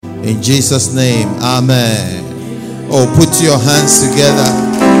In Jesus' name, amen. Oh, put your hands together.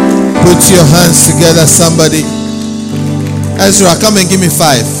 Put your hands together, somebody. Ezra, come and give me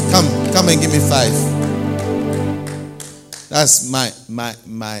 5. Come and give me 5. That's my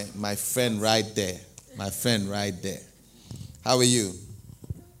friend right there. My friend right there. How are you?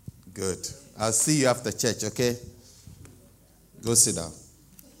 Good. I'll see you after church, okay? Go sit down.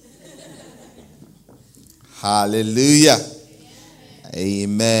 Hallelujah.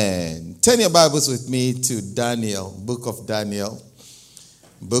 Amen. Turn your Bibles with me to Daniel, book of Daniel.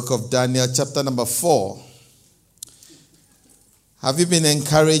 Book of Daniel, chapter number 4. Have you been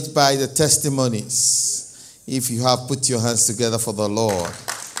encouraged by the testimonies? If you have, put your hands together for the Lord.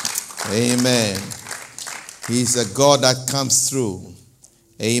 Amen. He's a God that comes through.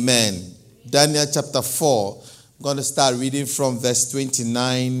 Amen. Daniel chapter 4. I'm going to start reading from verse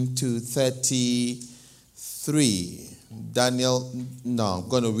 29 to 33. I'm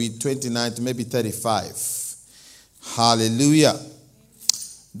going to read 29 to maybe 35. Hallelujah.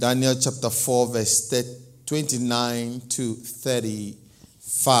 Daniel chapter 4, verse 29 to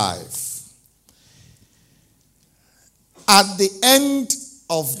 35. At the end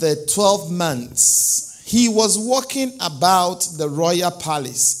of the 12 months, he was walking about the royal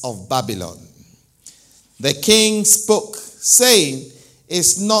palace of Babylon. The king spoke, saying,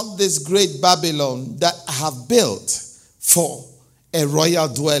 "Is not this great Babylon that I have built for a royal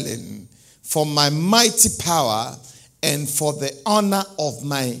dwelling, for my mighty power and for the honor of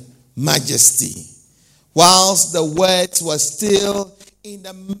my majesty?" Whilst the words were still in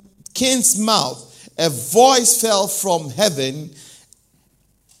the king's mouth, a voice fell from heaven,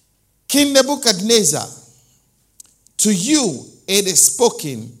 "King Nebuchadnezzar, to you it is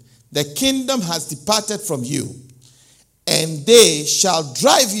spoken, the kingdom has departed from you, and they shall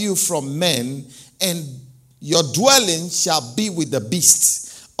drive you from men, and your dwelling shall be with the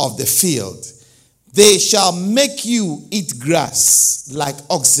beasts of the field. They shall make you eat grass like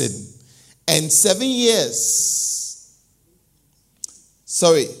oxen, and 7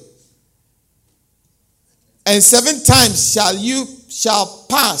 times shall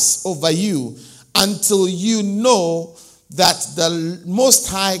pass over you, until you know that the Most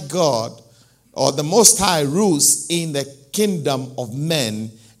High God, or the Most High, rules in the kingdom of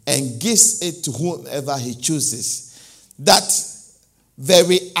men and gives it to whomever he chooses." That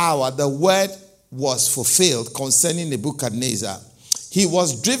very hour the word was fulfilled concerning Nebuchadnezzar. He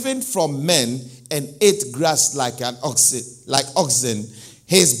was driven from men and ate grass like oxen.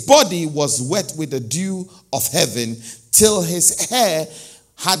 His body was wet with the dew of heaven, till his hair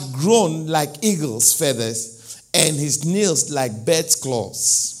had grown like eagle's feathers, and his nails like bird's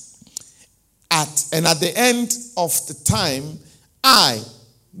claws. At the end of the time,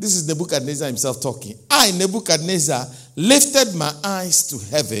 this is Nebuchadnezzar himself talking, "I, Nebuchadnezzar, lifted my eyes to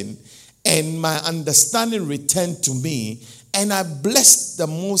heaven, and my understanding returned to me, and I blessed the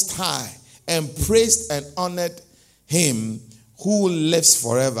Most High, and praised and honored him who lives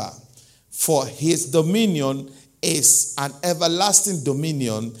forever. For his dominion is an everlasting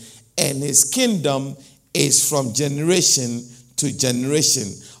dominion, and his kingdom is from generation to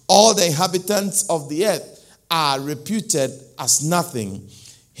generation. All the inhabitants of the earth are reputed as nothing.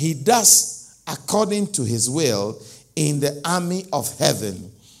 He does according to his will in the army of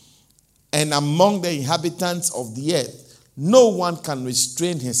heaven, and among the inhabitants of the earth. No one can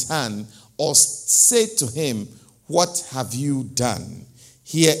restrain his hand or say to him, 'What have you done?'"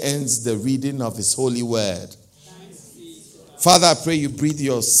 Here ends the reading of his holy word. Father, I pray you breathe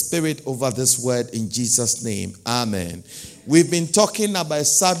your spirit over this word in Jesus' name. Amen. We've been talking about a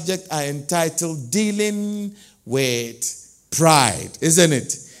subject I entitled Dealing with Pride, isn't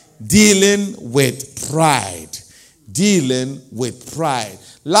it? Dealing with pride. Dealing with pride.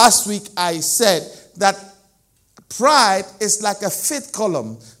 Last week I said that pride is like a fifth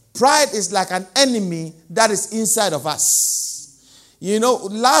column. Pride is like an enemy that is inside of us. You know,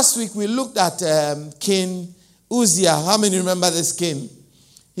 last week we looked at King Uzziah. How many remember this king?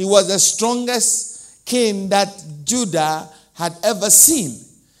 He was the strongest king that Judah had ever seen.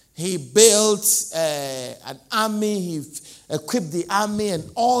 He built an army, he equipped the army and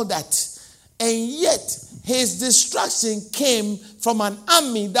all that. And yet, his destruction came from an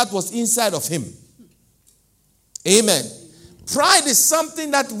army that was inside of him. Amen. Pride is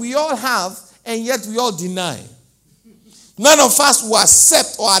something that we all have and yet we all deny. None of us will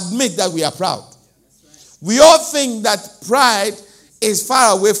accept or admit that we are proud. We all think that pride is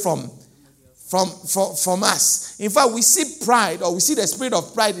far away from us. In fact, we see pride, or we see the spirit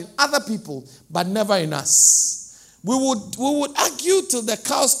of pride in other people, but never in us. We would argue till the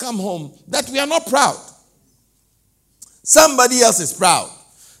cows come home that we are not proud. Somebody else is proud.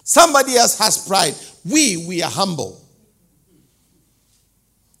 Somebody else has pride. We are humble.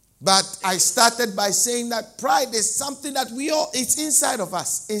 But I started by saying that pride is something that it's inside of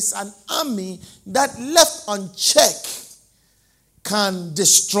us. It's an army that left unchecked can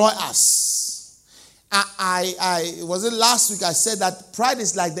destroy us. Was it last week I said that pride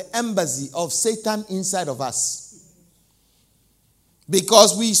is like the embassy of Satan inside of us.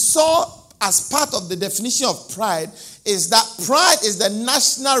 Because we saw as part of the definition of pride is that pride is the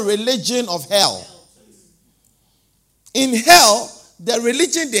national religion of hell. In hell, the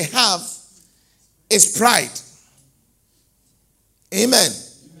religion they have is pride. Amen.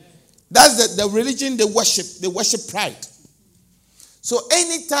 That's the religion they worship. They worship pride. So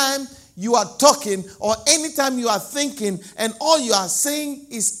anytime you are talking or anytime you are thinking and all you are saying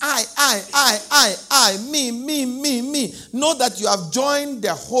is I, me, know that you have joined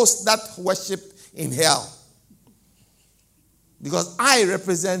the host that worship in hell. Because I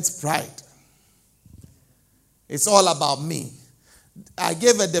represents pride. It's all about me. I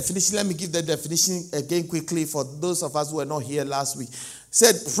gave a definition. Let me give the definition again quickly for those of us who were not here last week.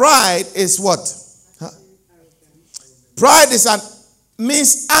 Said pride is what? Pride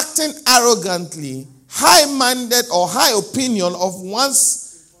means acting arrogantly, high-minded or high opinion of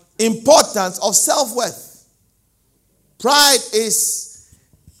one's importance of self-worth. Pride is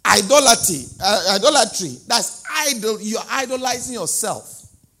idolatry. That's idol. You're idolizing yourself.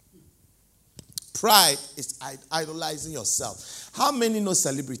 Pride is idolizing yourself. How many know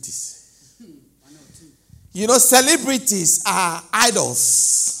celebrities? You know, celebrities are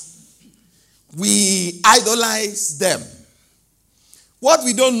idols. We idolize them. What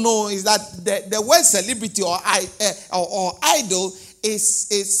we don't know is that the word celebrity or idol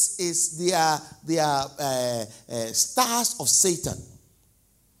is their stars of Satan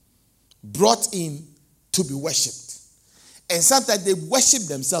brought in to be worshipped. And sometimes they worship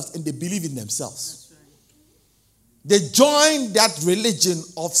themselves and they believe in themselves. They join that religion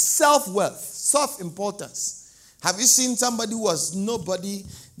of self-worth, self-importance. Have you seen somebody who was nobody?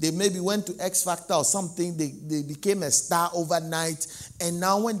 They maybe went to X Factor or something. They became a star overnight. And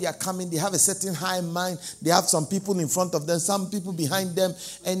now when they are coming, they have a certain high mind. They have some people in front of them, some people behind them.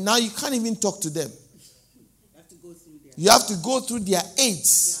 And now you can't even talk to them. You have to go through their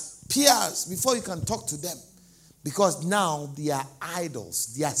aides, peers, before you can talk to them. Because now they are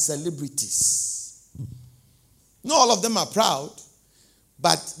idols. They are celebrities. Not all of them are proud.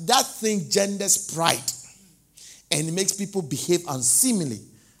 But that thing genders pride. And it makes people behave unseemly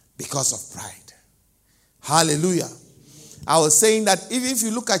because of pride. Hallelujah. I was saying that even if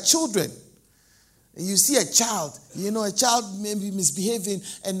you look at children, you see a child may be misbehaving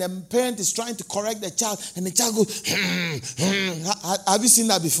and the parent is trying to correct the child and the child goes, Have you seen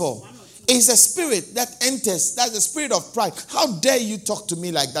that before? It's a spirit that enters. That's the spirit of pride. How dare you talk to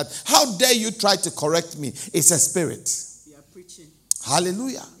me like that? How dare you try to correct me? It's a spirit. You are preaching.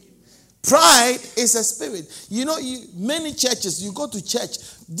 Hallelujah. Pride is a spirit. You know, many churches, you go to church,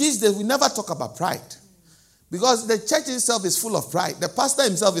 these days we never talk about pride. Because the church itself is full of pride. The pastor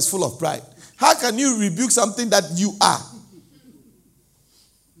himself is full of pride. How can you rebuke something that you are?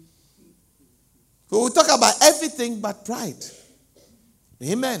 So we talk about everything but pride.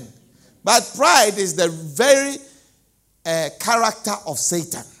 Amen. But pride is the very character of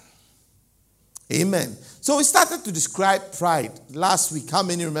Satan. Amen. So we started to describe pride last week. How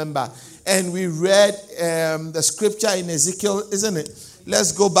many remember? And we read the scripture in Ezekiel, isn't it?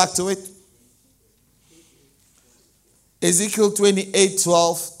 Let's go back to it. Ezekiel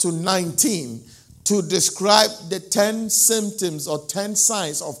 28:12 to 19 to describe the 10 symptoms or 10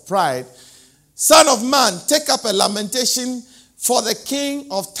 signs of pride. Son of man, take up a lamentation for the king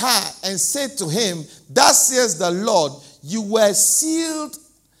of Tyre and say to him, Thus says the Lord, you were the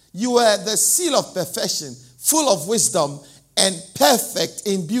seal of perfection, full of wisdom and perfect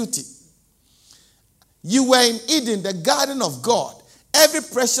in beauty. You were in Eden, the garden of God. Every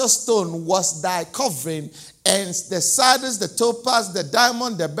precious stone was thy covering, and the sardius, the topaz, the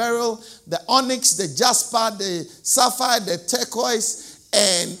diamond, the beryl, the onyx, the jasper, the sapphire, the turquoise,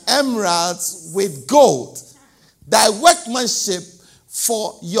 and emeralds with gold. Thy workmanship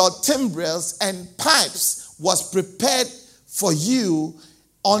for your timbrels and pipes was prepared for you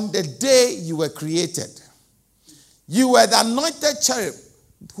on the day you were created. You were the anointed cherub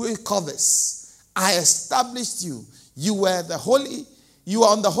who covers. I established you. You were on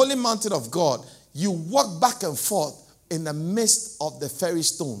the holy mountain of God. You walk back and forth in the midst of the fairy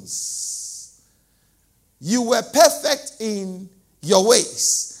stones. You were perfect in your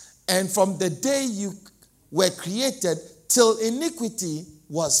ways. And from the day you were created till iniquity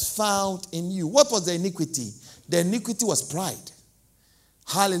was found in you. What was the iniquity? The iniquity was pride.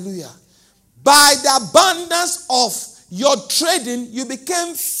 Hallelujah. By the abundance of your trading, you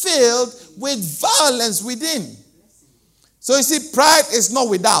became filled with violence within. So you see, pride is not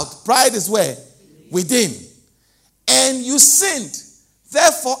without. Pride is where? Within. And you sinned.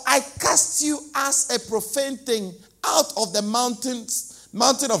 Therefore, I cast you as a profane thing out of the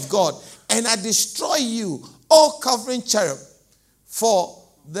mountain of God, and I destroy you, O covering cherub,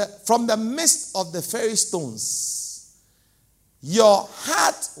 from the midst of the fairy stones. Your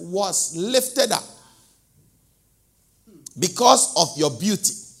heart was lifted up because of your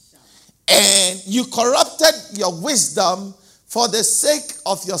beauty, and you corrupted your wisdom for the sake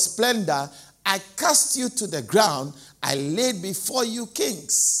of your splendor. I cast you to the ground. I laid before you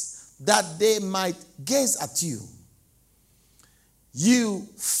kings, that they might gaze at you. You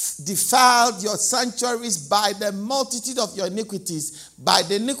defiled your sanctuaries by the multitude of your iniquities, by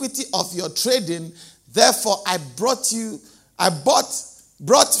the iniquity of your trading. Therefore, I brought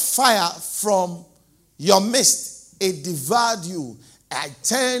fire from your midst. It devoured you. I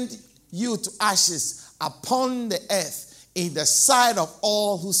turned you to ashes upon the earth in the sight of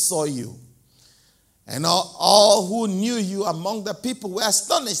all who saw you. And all who knew you among the people were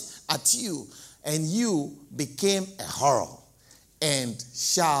astonished at you, and you became a horror, and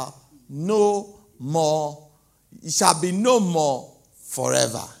shall be no more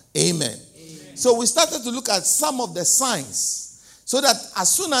forever. Amen. So we started to look at some of the signs, so that as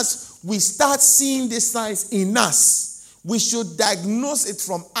soon as we start seeing these signs in us, we should diagnose it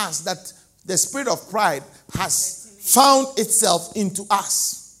from us that the spirit of pride has found itself into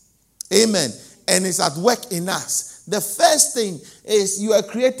us. Amen. And it's at work in us. The first thing is you are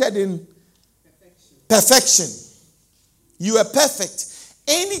created in perfection. You are perfect.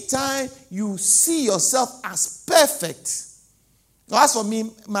 Anytime you see yourself as perfect, as for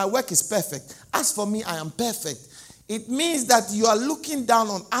me, my work is perfect. As for me, I am perfect. It means that you are looking down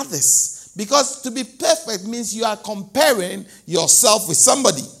on others. Because to be perfect means you are comparing yourself with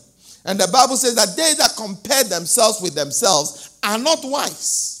somebody. And the Bible says that they that compare themselves with themselves are not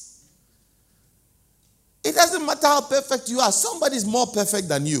wise. It doesn't matter how perfect you are. Somebody is more perfect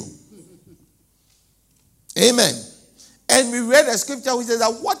than you. Amen. And we read a scripture which says that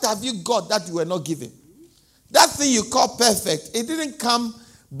what have you got that you were not given? That thing you call perfect, it didn't come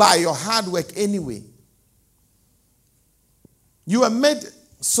by your hard work anyway. You were made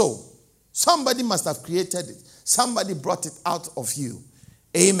so. Somebody must have created it. Somebody brought it out of you.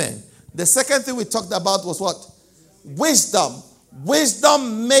 Amen. The second thing we talked about was what? Wisdom.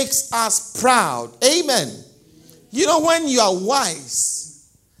 Wisdom makes us proud. Amen. You know, when you are wise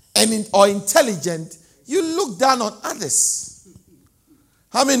or intelligent, you look down on others.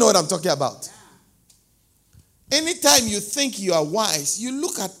 How many know what I'm talking about? Anytime you think you are wise, you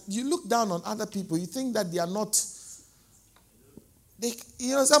look down on other people. You think that they are not.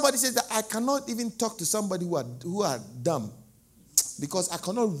 Somebody says that I cannot even talk to somebody who are dumb because I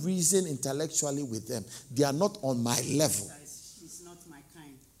cannot reason intellectually with them. They are not on my level.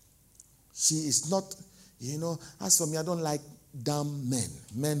 She is not, as for me, I don't like dumb men.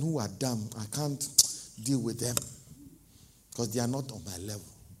 Men who are dumb, I can't deal with them because they are not on my level.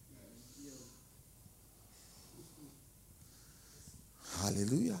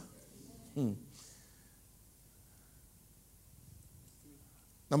 Hallelujah.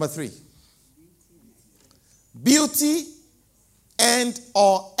 Number 3. Beauty and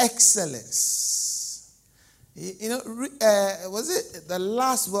or excellence. Was it the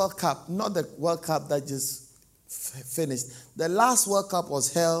last World Cup? Not the World Cup that just finished. The last World Cup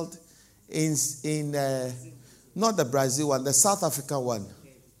was held in not the Brazil one, the South Africa one,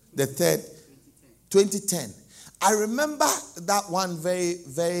 the third, 2010. I remember that one very,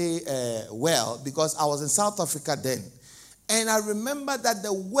 very well because I was in South Africa then. And I remember that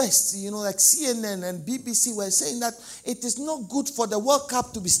the West, like CNN and BBC were saying that it is not good for the World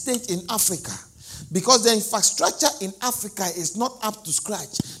Cup to be staged in Africa. Because the infrastructure in Africa is not up to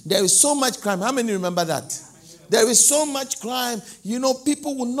scratch. There is so much crime. How many remember that? There is so much crime.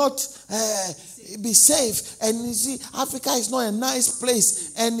 People will not be safe. And you see, Africa is not a nice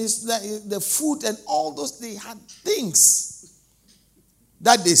place. And it's like the food and all those, they had things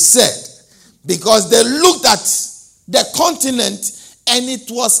that they said. Because they looked at the continent and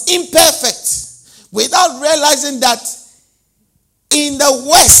it was imperfect. Without realizing that in the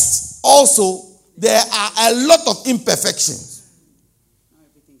West also, there are a lot of imperfections.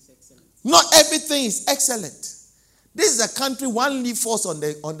 Not everything is excellent. This is a country, one leaf falls on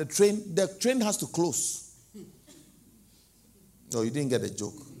the train has to close. No, you didn't get a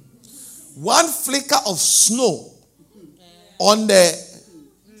joke. One flicker of snow on the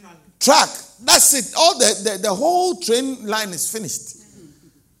track, that's it. All the whole train line is finished.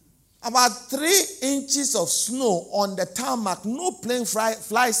 about 3 inches of snow on the tarmac, no plane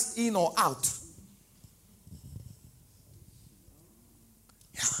flies in or out.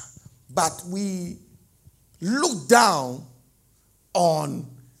 Yeah. But we look down on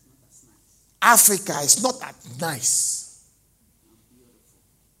Africa. It's not that nice.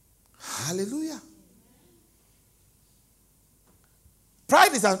 Hallelujah.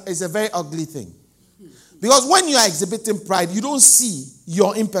 Pride is a very ugly thing. Because when you are exhibiting pride, you don't see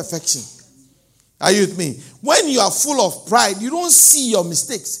your imperfection. Are you with me? When you are full of pride, you don't see your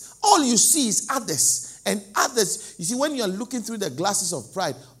mistakes. All you see is others. And others, you see, when you are looking through the glasses of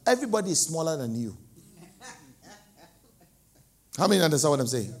pride, everybody is smaller than you. How many understand what I'm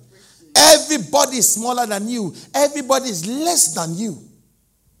saying? Everybody is smaller than you. Everybody is less than you.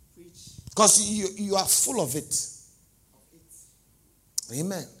 Because you are full of it.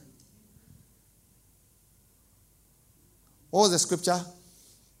 Amen. What was the scripture?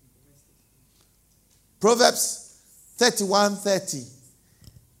 Proverbs 31:30.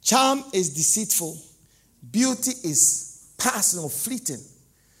 Charm is deceitful. Beauty is passing or fleeting.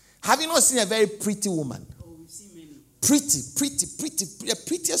 Have you not seen a very pretty woman? Oh, we've seen many. Pretty, the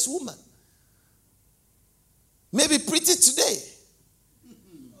prettiest woman. Maybe pretty today.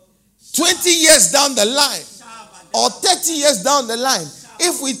 20 years down the line or 30 years down the line,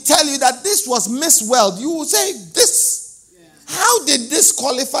 if we tell you that this was Miss World, you will say, this. How did this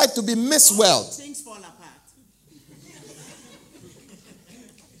qualify to be Miss World? Things fall apart.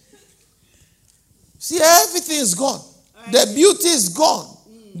 See, everything is gone. The beauty is gone.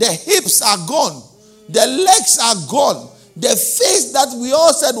 The hips are gone. The legs are gone. The face that we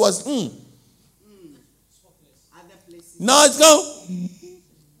all said was, Now it's gone.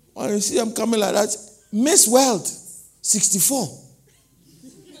 When you see them coming like that, Miss World, 64.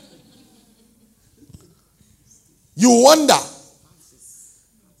 You wonder.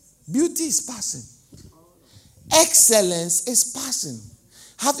 Beauty is passing. Excellence is passing.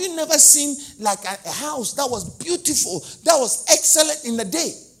 Have you never seen like a house that was beautiful, that was excellent in the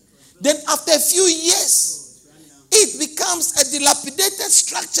day? Then after a few years, it becomes a dilapidated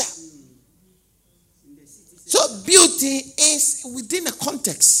structure. So beauty is within a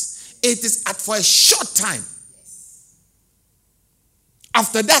context. It is for a short time.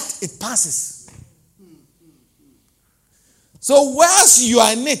 After that, it passes. So whilst you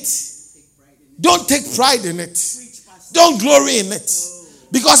are in it, don't take pride in it. Don't glory in it.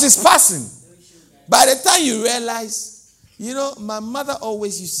 Because it's passing. By the time you realize, my mother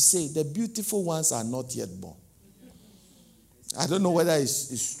always used to say, the beautiful ones are not yet born. I don't know whether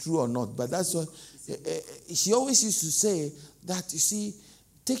it's true or not, but that's what she always used to say, that, you see,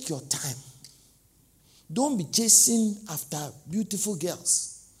 take your time. Don't be chasing after beautiful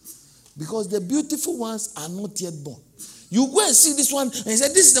girls. Because the beautiful ones are not yet born. You go and see this one and say,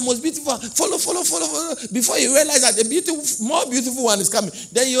 this is the most beautiful one. Follow. Before you realize that the more beautiful one is coming.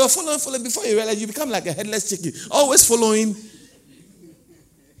 Then you are following. Before you realize, you become like a headless chicken. Always following.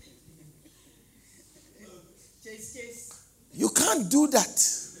 You can't do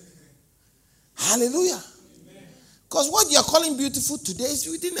that. Hallelujah. Because what you are calling beautiful today is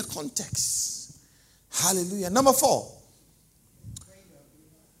within a context. Hallelujah. Number 4.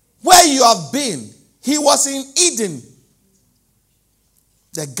 Where you have been. He was in Eden,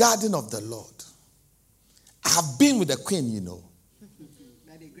 the garden of the Lord. I have been with the queen,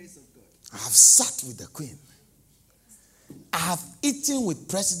 By the grace of God. I have sat with the queen. I have eaten with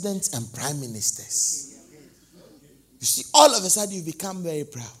presidents and prime ministers. You see, all of a sudden you become very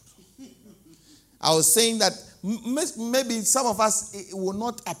proud. I was saying that maybe some of us will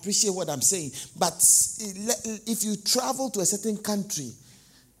not appreciate what I'm saying, but if you travel to a certain country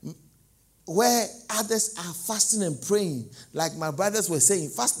where others are fasting and praying, like my brothers were saying,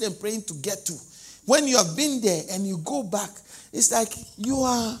 fasting and praying to get to, when you have been there and you go back, it's like you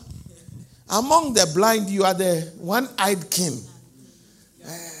are among the blind, you are the one-eyed king.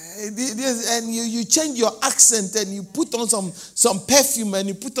 And you change your accent and you put on some perfume and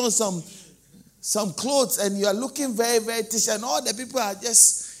you put on some clothes and you are looking very, very t-shirt, and all the people are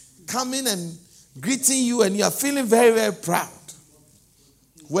just coming and greeting you and you are feeling very, very proud.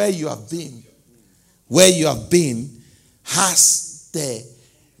 Where you have been has the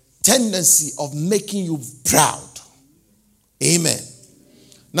tendency of making you proud. Amen.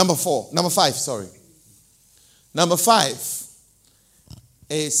 Number 5, Number 5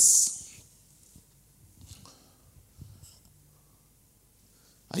 is,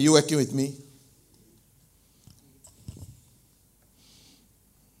 are you working with me?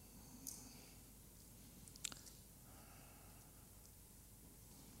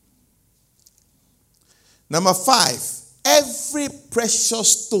 Number 5, every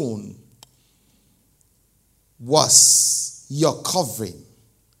precious stone was your covering.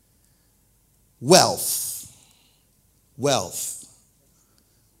 Wealth. Wealth.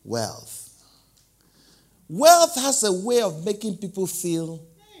 Wealth. Wealth has a way of making people feel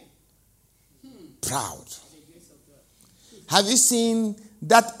proud. Have you seen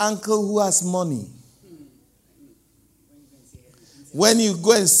that uncle who has money? When you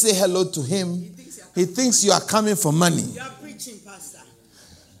go and say hello to him, he thinks you are coming for money. You are preaching, Pastor.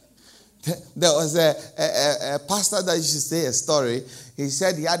 There was a pastor that used to say a story. He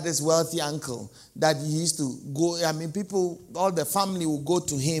said he had this wealthy uncle that he used to go. I mean, people, all the family will go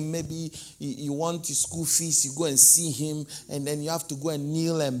to him. Maybe you want your school fees, you go and see him, and then you have to go and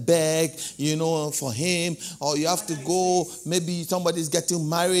kneel and beg, for him. Or you have to go, maybe somebody's getting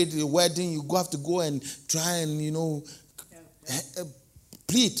married, a wedding, you have to go and try and,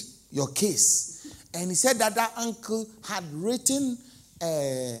 plead your case. And he said that uncle had written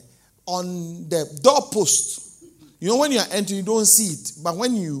on the doorpost. When you are entering, you don't see it. But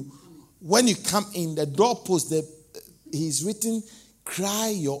when you come in, the doorpost, he's written, "Cry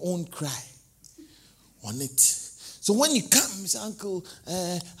your own cry" on it. So when you come, you say, "Uncle,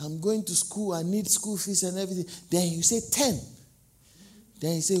 I'm going to school. I need school fees and everything." Then you say 10.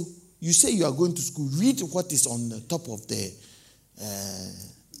 Then you say you are going to school. Read what is on the top of the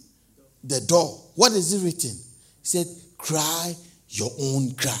door. What is it written? He said, "Cry your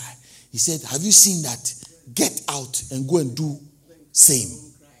own cry." He said, "Have you seen that? Get out and go and do same.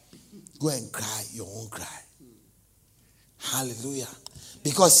 Go and cry your own cry." Hallelujah.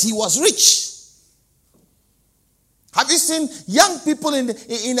 Because he was rich. Have you seen young people in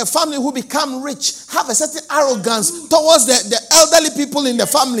a family who become rich have a certain arrogance towards the elderly people in the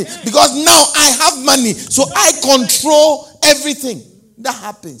family? Because now I have money, so I control everything. That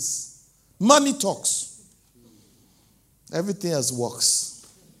happens. Money talks. Everything else works.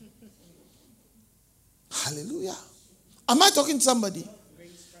 Hallelujah. Am I talking to somebody?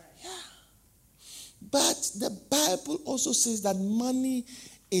 Yeah. But the Bible also says that money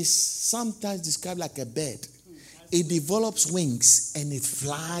is sometimes described like a bird. It develops wings and it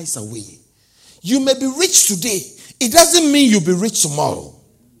flies away. You may be rich today. It doesn't mean you'll be rich tomorrow.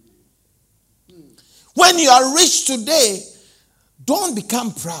 When you are rich today, don't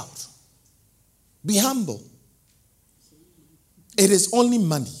become proud. Be humble. It is only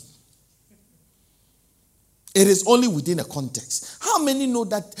money. It is only within a context. How many know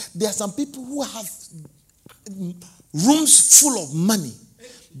that there are some people who have rooms full of money,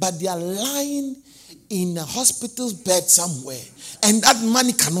 but they are lying in a hospital's bed somewhere, and that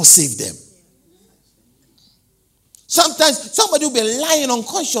money cannot save them? Sometimes somebody will be lying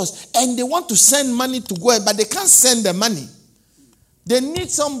unconscious, and they want to send money to go, but they can't send the money. They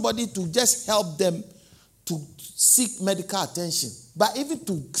need somebody to just help them to seek medical attention. But even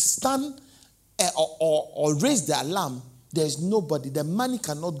to stand or raise the alarm, there is nobody. The money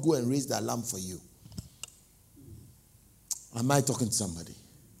cannot go and raise the alarm for you. Am I talking to somebody?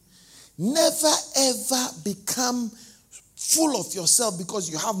 Never ever become full of yourself because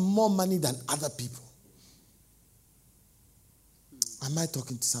you have more money than other people. Am I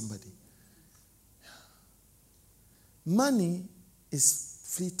talking to somebody? Money is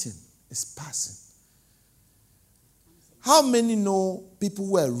fleeting, it's passing. How many know people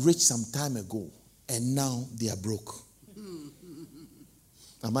who were rich some time ago and now they are broke?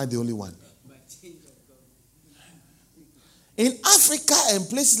 Am I the only one? In Africa and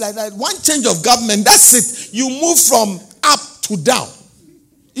places like that, one change of government, that's it. You move from up to down.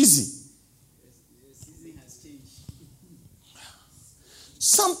 Easy.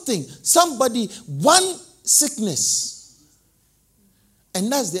 Somebody, one sickness,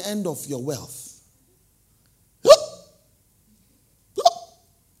 and that's the end of your wealth.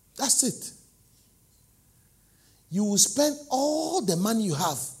 That's it. You will spend all the money you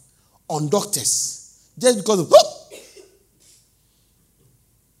have on doctors just because of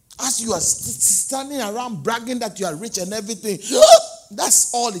as you are standing around bragging that you are rich and everything.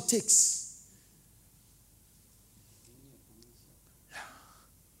 That's all it takes.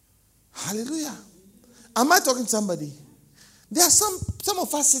 Hallelujah. Am I talking to somebody? There are some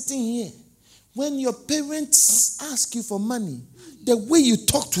of us sitting here. When your parents ask you for money, the way you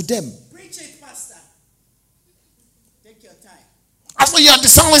talk to them. Preach it, Pastor. Take your time. That's why you are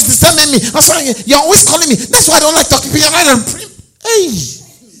always disturbing me. That's why you're always calling me. That's why I don't like talking to you. Hey.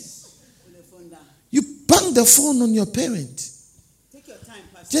 You bang the phone on your parent. Take your time,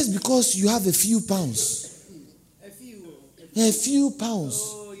 Pastor. Just because you have a few pounds. A few pounds.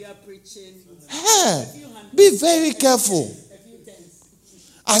 Oh, you're preaching. Hey, be very careful.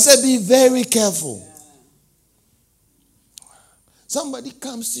 I said be very careful. Somebody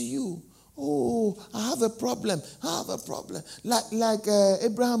comes to you. Oh, I have a problem. Like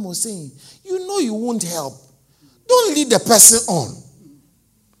Abraham was saying, you know you won't help. Don't lead the person on.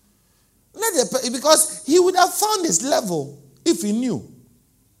 Because he would have found his level if he knew.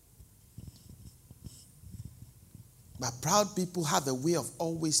 But proud people have a way of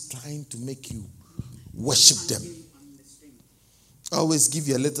always trying to make you worship them. Always give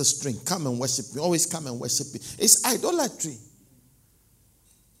you a little string. Come and worship me. Always come and worship me. It's idolatry.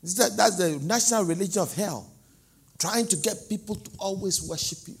 That's the national religion of hell. Trying to get people to always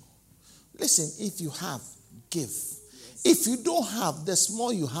worship you. Listen, if you have, give. If you don't have, the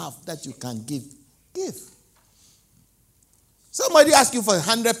small you have that you can give, give. Somebody asks you for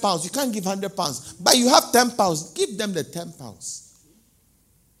 £100, you can't give £100, but you have £10, give them the £10.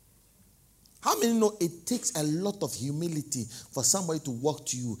 How many know it takes a lot of humility for somebody to walk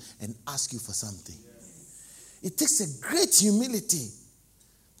to you and ask you for something? It takes a great humility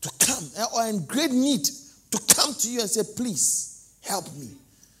to come, or in great need to come to you and say, please help me.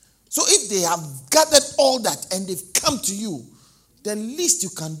 So if they have gathered all that and they've come to you, the least you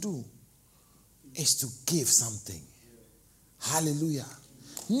can do is to give something. Hallelujah.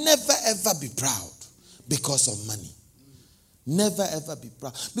 Never ever be proud because of money. Never ever be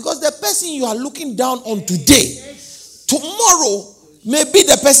proud. Because the person you are looking down on today, tomorrow may be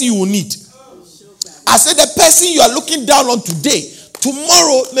the person you will need. I said the person you are looking down on today,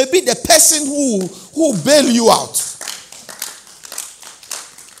 tomorrow may be the person who will bail you out.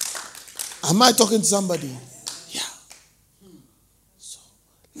 Am I talking to somebody? Yeah. So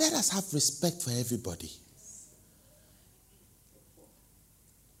let us have respect for everybody.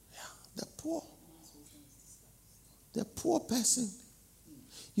 The poor person.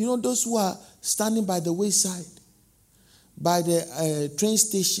 You know those who are standing by the wayside, by the train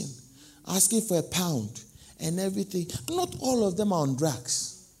station, asking for £1 and everything. Not all of them are on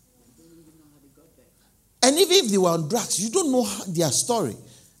drugs. And even if they were on drugs, you don't know their story.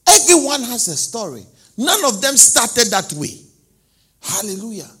 Everyone has a story. None of them started that way.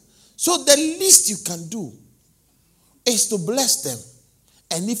 Hallelujah. So the least you can do is to bless them.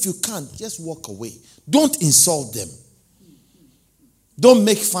 And if you can't, just walk away. Don't insult them. Don't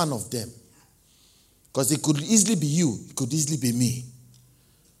make fun of them. Because it could easily be you. It could easily be me.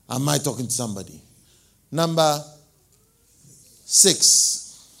 Am I talking to somebody? Number 6.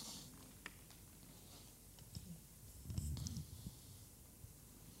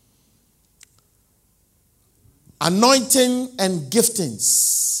 Anointing and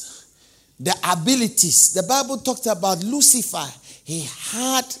giftings. The abilities. The Bible talked about Lucifer. He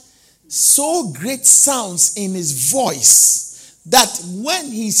had so great sounds in his voice that when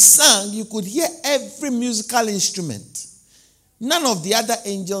he sang, you could hear every musical instrument. None of the other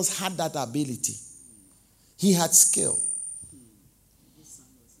angels had that ability. He had skill.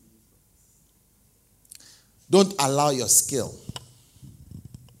 Don't allow your skill.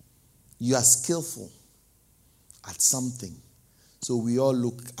 You are skillful at something. So we all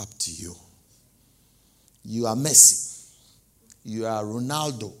look up to you. You are Messi. You are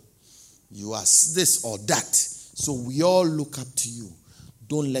Ronaldo. You are this or that. So we all look up to you.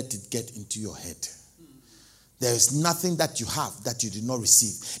 Don't let it get into your head. There is nothing that you have that you did not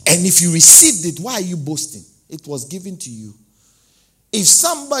receive. And if you received it, why are you boasting? It was given to you. If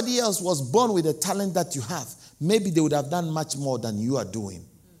somebody else was born with a talent that you have, maybe they would have done much more than you are doing.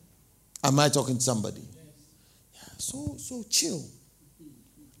 Am I talking to somebody? Yeah, so chill.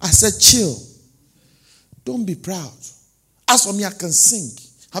 I said chill. Don't be proud. As for me, I can sing.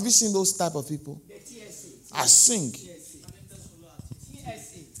 Have you seen those type of people? I sing.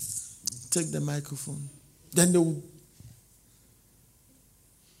 Take the microphone. Then they will.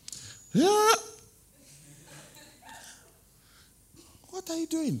 Yeah. What are you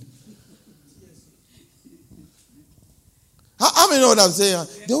doing? How many know what I'm saying?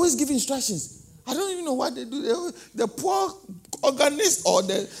 They always give instructions. I don't even know what they do. The poor organist or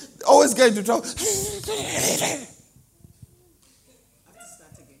they always get into trouble.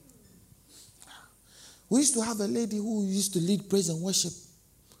 We used to have a lady who used to lead praise and worship.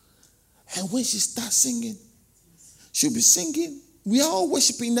 And when she starts singing, she'll be singing. We are all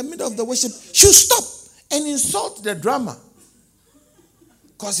worshiping. In the middle of the worship, she'll stop and insult the drummer.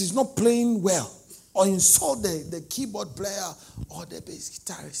 Because he's not playing well. Or insult the keyboard player or the bass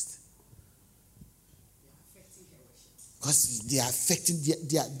guitarist. Because they are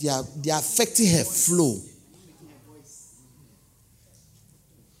affecting her flow.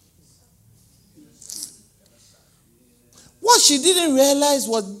 What she didn't realize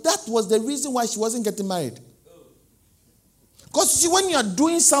was that was the reason why she wasn't getting married. Because when you are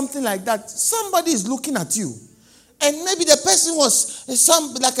doing something like that, somebody is looking at you. And maybe the person was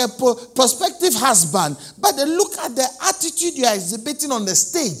like a prospective husband, but they look at the attitude you are exhibiting on the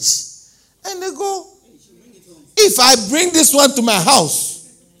stage, and they go, if I bring this one to my house,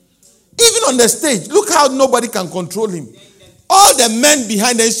 even on the stage, look how nobody can control him. All the men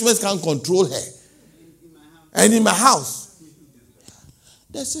behind the instruments can't control her. And in my house,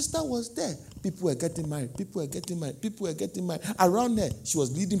 the sister was there. People were getting married. People were getting married. People were getting married. Around her, she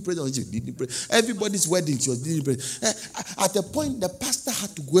was leading prayer. She was leading prayer. Everybody's wedding, she was leading prayer. At a point, the pastor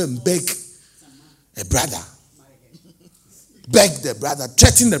had to go and beg a brother. Beg the brother,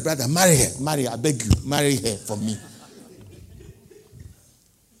 threaten the brother, marry her. Marry her, I beg you, marry her for me.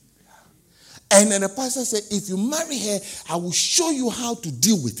 And then the pastor said, if you marry her, I will show you how to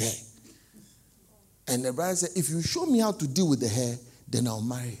deal with her. And the brother said, if you show me how to deal with her, then I'll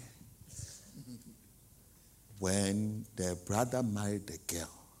marry her. When the brother married the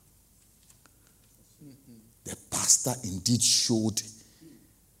girl, the pastor indeed showed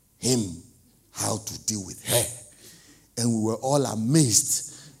him how to deal with her. And we were all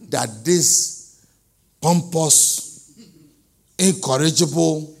amazed that this pompous,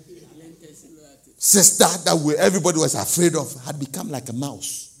 incorrigible sister that everybody was afraid of had become like a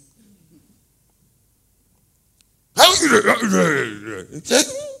mouse.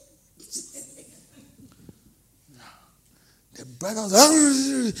 The brother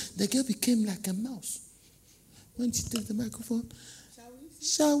was, the girl became like a mouse. When she took the microphone,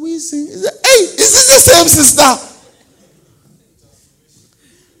 shall we sing? Hey, is this the same sister?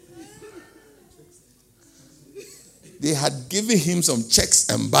 They had given him some checks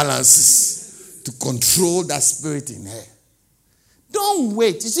and balances to control that spirit in her. Don't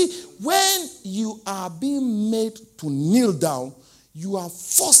wait. You see, when you are being made to kneel down, you are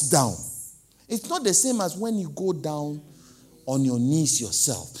forced down. It's not the same as when you go down on your knees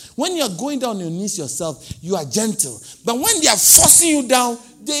yourself. When you are going down on your knees yourself, you are gentle. But when they are forcing you down,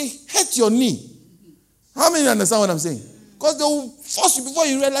 they hurt your knee. How many understand what I'm saying? Because they will force you before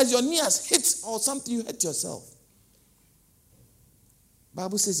you realize your knee has hit or something, you hurt yourself.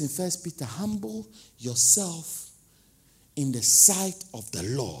 Bible says in 1 Peter, humble yourself in the sight of the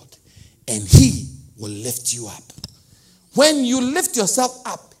Lord, and he will lift you up. When you lift yourself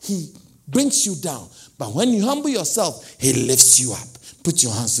up, he brings you down. But when you humble yourself, he lifts you up. Put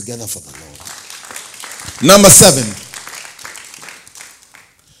your hands together for the Lord. Number 7.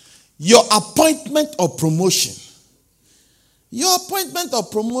 Your appointment or promotion. Your appointment or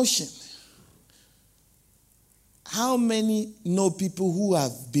promotion. How many know people who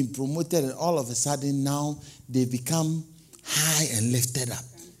have been promoted and all of a sudden now they become high and lifted up?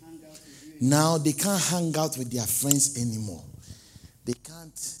 Now they can't hang out with their friends anymore. They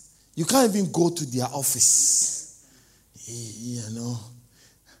can't. You can't even go to their office. You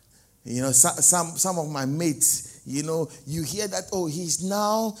know, some of my mates, you hear that, oh, he's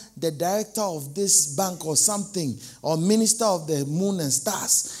now the director of this bank or something, or minister of the moon and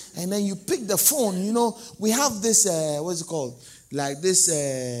stars. And then you pick the phone, we have this, what's it called? Like this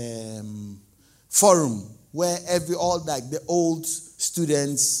forum where all like the old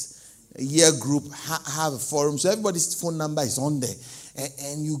students, year group have a forum. So everybody's phone number is on there.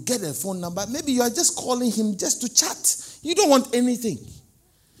 And you get a phone number. Maybe you are just calling him just to chat. You don't want anything.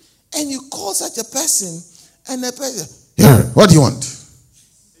 And you call such a person, and the person, yeah, what do you want? I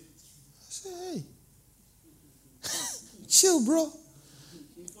say, hey, chill, bro.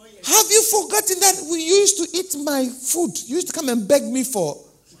 Have you forgotten that you used to eat my food? You used to come and beg me for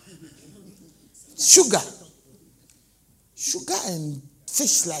sugar and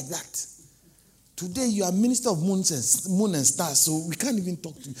fish like that. Today you are minister of moon and stars, so we can't even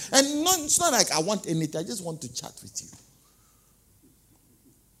talk to you. And it's not like I want anything. I just want to chat with you.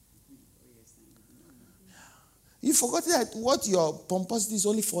 You forgot that what your pomposity is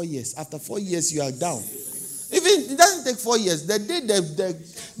only 4 years. After 4 years, you are down. Even it doesn't take 4 years. The day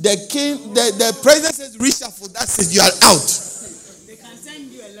the president says reshuffle, that's it. You are out. They can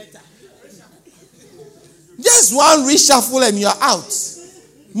send you a letter. Just one reshuffle and you are out.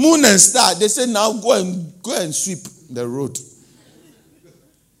 Moon and star. They say now go and sweep the road.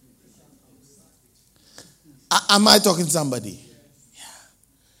 Am I talking to somebody? Yeah.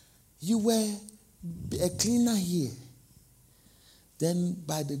 You were a cleaner here. Then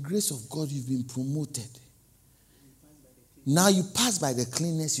by the grace of God, you've been promoted. Now you pass by the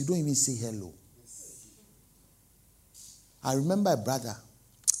cleaners, you don't even say hello. I remember a brother,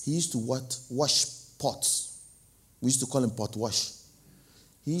 he used to wash pots. We used to call him pot wash.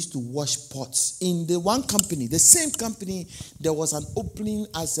 He used to wash pots. In the one company, the same company, there was an opening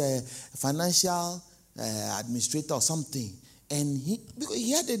as a financial administrator or something. And because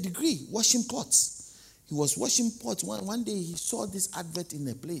he had a degree washing pots. He was washing pots. One day he saw this advert in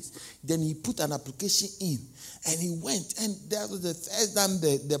a place. Then he put an application in. And he went. And that was the first time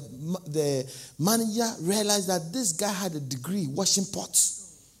the manager realized that this guy had a degree washing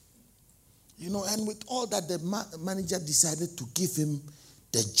pots. And with all that, the manager decided to give him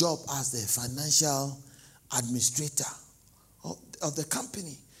the job as the financial administrator of the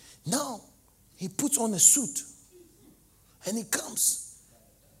company. Now, he puts on a suit. And he comes.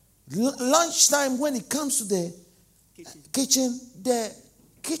 Lunchtime, when he comes to the kitchen, the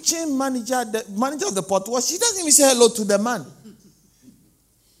kitchen manager, the manager of the pot wash, she doesn't even say hello to the man.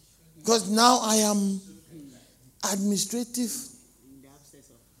 Because now I am administrative.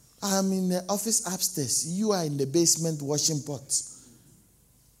 I am in the office upstairs. You are in the basement washing pots.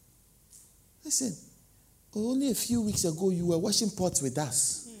 Listen, only a few weeks ago you were washing pots with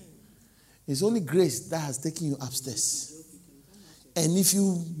us. It's only grace that has taken you upstairs. And if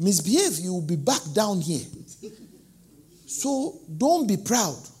you misbehave, you will be back down here. So don't be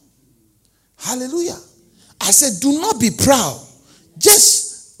proud. Hallelujah. I said, do not be proud.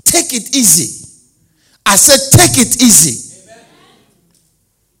 Just take it easy. I said, take it easy. Amen.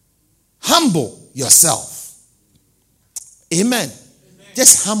 Humble yourself. Amen. Amen.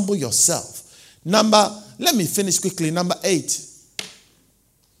 Just humble yourself. Let me finish quickly. Number 8.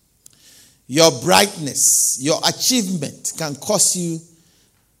 Your brightness, your achievement can cause you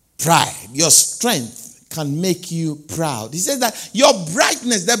pride. Your strength can make you proud. He says that your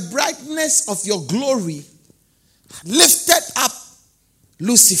brightness, the brightness of your glory, lifted up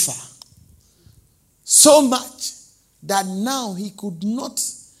Lucifer so much that now he could not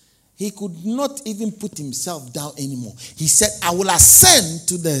even put himself down anymore. He said, I will ascend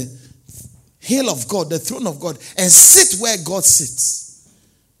to the hill of God, the throne of God, and sit where God sits.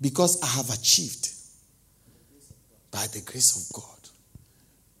 Because I have achieved by the grace of God.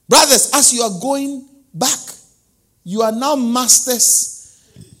 Brothers, as you are going back, you are now masters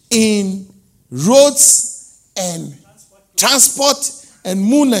in roads and transport and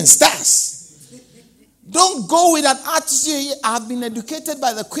moon and stars. Don't go with an attitude, I've been educated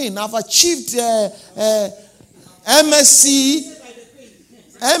by the Queen. I've achieved MSc,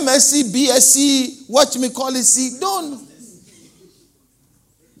 BSc, what you may call it. See,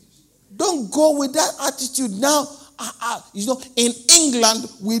 Don't go with that attitude. Now, in England,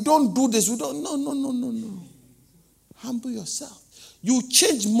 we don't do this. No. Humble yourself. You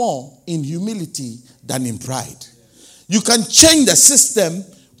change more in humility than in pride. You can change the system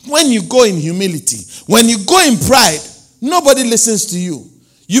when you go in humility. When you go in pride, nobody listens to you.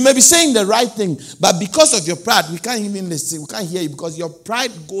 You may be saying the right thing, but because of your pride, we can't even listen. We can't hear you because your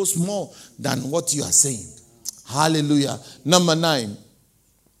pride goes more than what you are saying. Hallelujah. Number 9.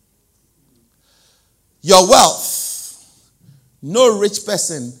 Your wealth. No rich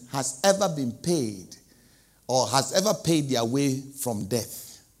person has ever been paid or has ever paid their way from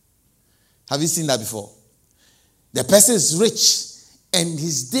death. Have you seen that before? The person is rich and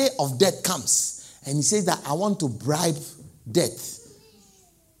his day of death comes and he says that I want to bribe death.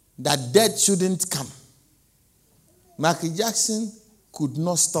 That death shouldn't come. Michael Jackson could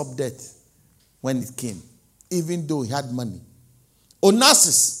not stop death when it came, even though he had money.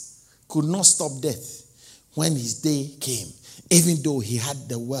 Onassis could not stop death when his day came, even though he had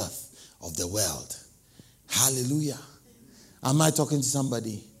the wealth of the world. Hallelujah. Am I talking to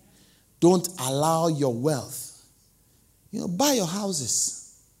somebody? Don't allow your wealth. Buy your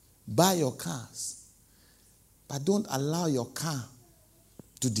houses, buy your cars, but don't allow your car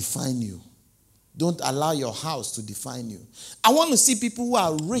to define you. Don't allow your house to define you. I want to see people who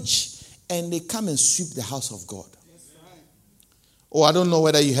are rich and they come and sweep the house of God. Oh, I don't know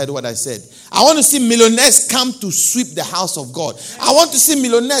whether you heard what I said. I want to see millionaires come to sweep the house of God. I want to see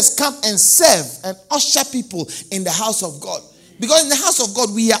millionaires come and serve and usher people in the house of God. Because in the house of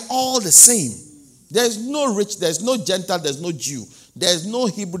God, we are all the same. There's no rich, there's no Gentile, there's no Jew. There's no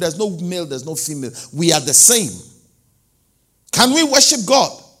Hebrew, there's no male, there's no female. We are the same. Can we worship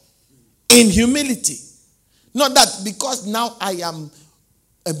God in humility? Not that because now I am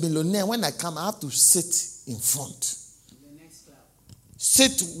a millionaire, when I come, I have to sit in front.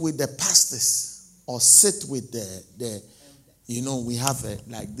 Sit with the pastors or sit with the we have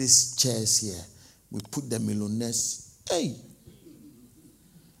like these chairs here. We put the millionaires. Hey,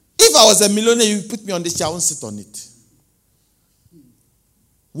 if I was a millionaire, you put me on this chair, I won't sit on it.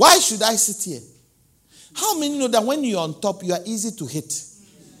 Why should I sit here? How many know that when you're on top, you are easy to hit?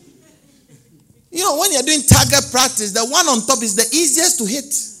 When you're doing target practice, the one on top is the easiest to hit.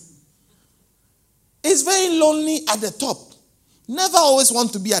 It's very lonely at the top. Never always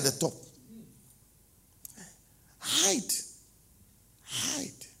want to be at the top. Hide.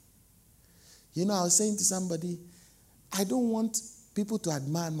 You know, I was saying to somebody, I don't want people to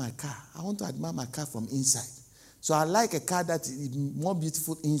admire my car. I want to admire my car from inside. So I like a car that is more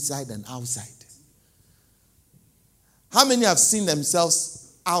beautiful inside than outside. How many have seen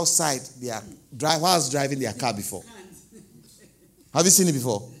themselves outside their whilst driving their car before? Have you seen it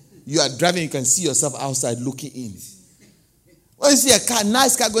before? You are driving, you can see yourself outside looking in. When you see a car,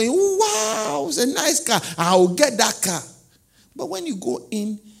 nice car going, wow, it's a nice car. I will get that car. But when you go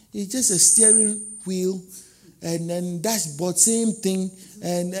in, it's just a steering wheel and then dashboard, same thing.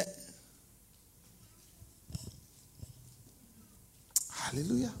 And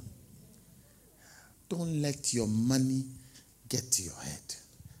hallelujah. Don't let your money get to your head.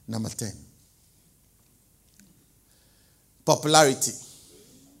 Number 10. Popularity.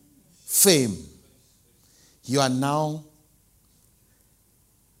 Fame. You are now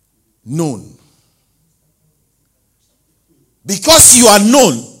known. Because you are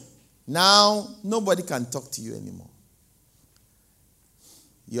known, now nobody can talk to you anymore.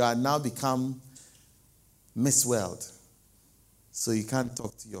 You are now become Miss World. So you can't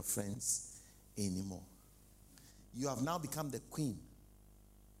talk to your friends anymore. You have now become the queen.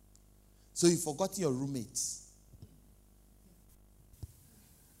 So you forgot your roommates.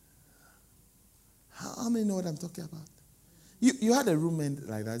 How many know what I'm talking about? You had a roommate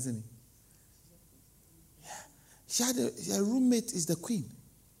like that, isn't it? She had her roommate is the queen.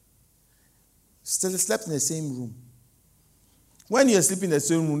 Still slept in the same room. When you sleep in the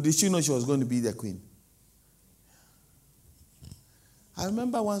same room, did she know she was going to be the queen? I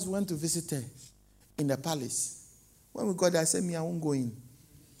remember once we went to visit her in the palace. When we got there, I said, I won't go in.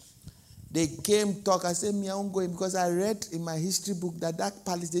 They came, talk. I said, I won't go in because I read in my history book that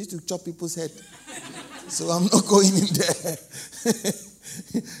palace, they used to chop people's head. So I'm not going in there.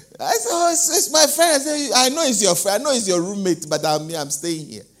 I said, oh, it's my friend. I said, I know it's your friend. I know it's your roommate, but I'm staying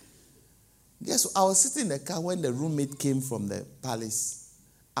here. Guess what? I was sitting in the car when the roommate came from the palace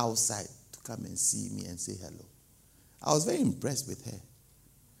outside to come and see me and say hello. I was very impressed with her.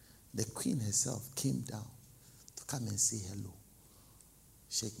 The queen herself came down to come and say hello,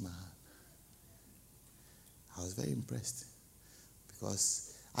 shake my hand. I was very impressed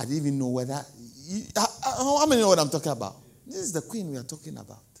because I didn't even know whether... How many know what I'm talking about? This is the queen we are talking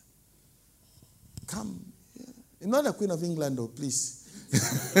about. Come. Yeah. Not the Queen of England, though, please.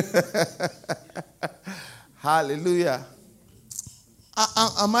 Hallelujah.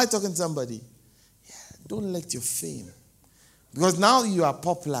 Am I talking to somebody? Yeah. Don't let your fame. Because now you are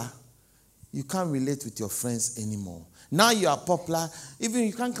popular, you can't relate with your friends anymore. Now you are popular, even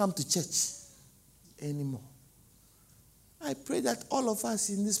you can't come to church anymore. I pray that all of us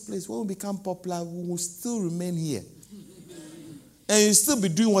in this place, when we become popular, we will still remain here. And you'll still be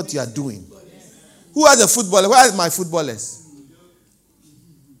doing what you are doing. Who are the footballers? Where are my footballers?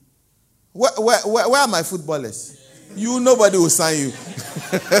 Where are my footballers? Nobody will sign you.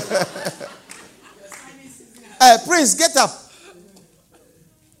 Prince, get up.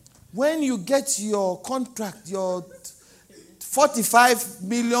 When you get your contract, your 45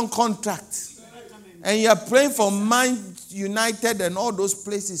 million contract, and you are praying for Man United and all those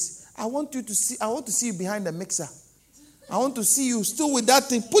places, I want to see you behind the mixer. I want to see you still with that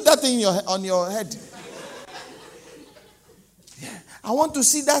thing. Put that thing on your head. Yeah. I want to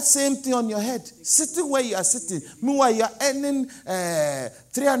see that same thing on your head. Sitting where you are sitting. Meanwhile, you are earning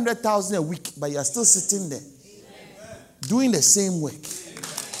 300,000 a week, but you are still sitting there. Doing the same work.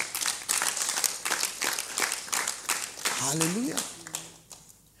 Hallelujah.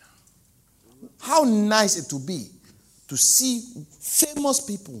 How nice it would be to see famous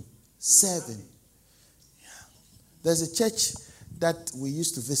people serving. There's a church that we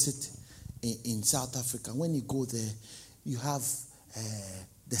used to visit in South Africa. When you go there, you have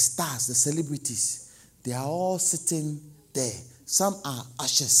the stars, the celebrities. They are all sitting there. Some are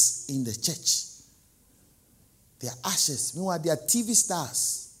ushers in the church. They are ushers. Meanwhile, they are TV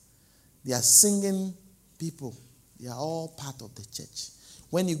stars. They are singing people. They are all part of the church.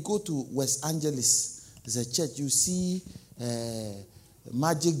 When you go to West Angeles, there's a church. You see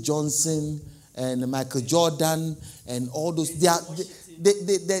Magic Johnson and Michael Jordan and all those.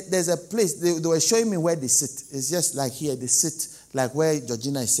 There's a place. They were showing me where they sit. It's just like here. They sit like where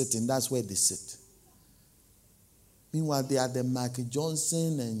Georgina is sitting. That's where they sit. Meanwhile, they are the Michael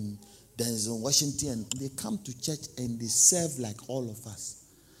Johnson and Denzel Washington. And they come to church and they serve like all of us.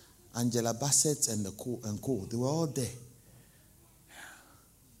 Angela Bassett and co. They were all there.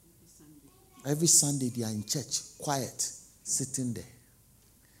 Every Sunday they are in church, quiet, sitting there.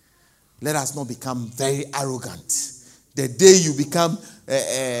 Let us not become very arrogant. The day you become,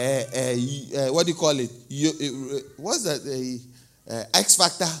 what do you call it? What's that? X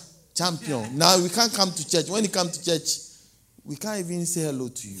Factor champion. Now we can't come to church. When you come to church, we can't even say hello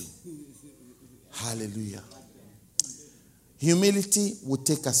to you. Hallelujah. Humility will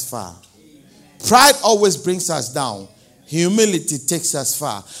take us far. Pride always brings us down. Humility takes us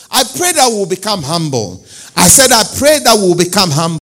far. I pray that we'll become humble. I said, I pray that we'll become humble.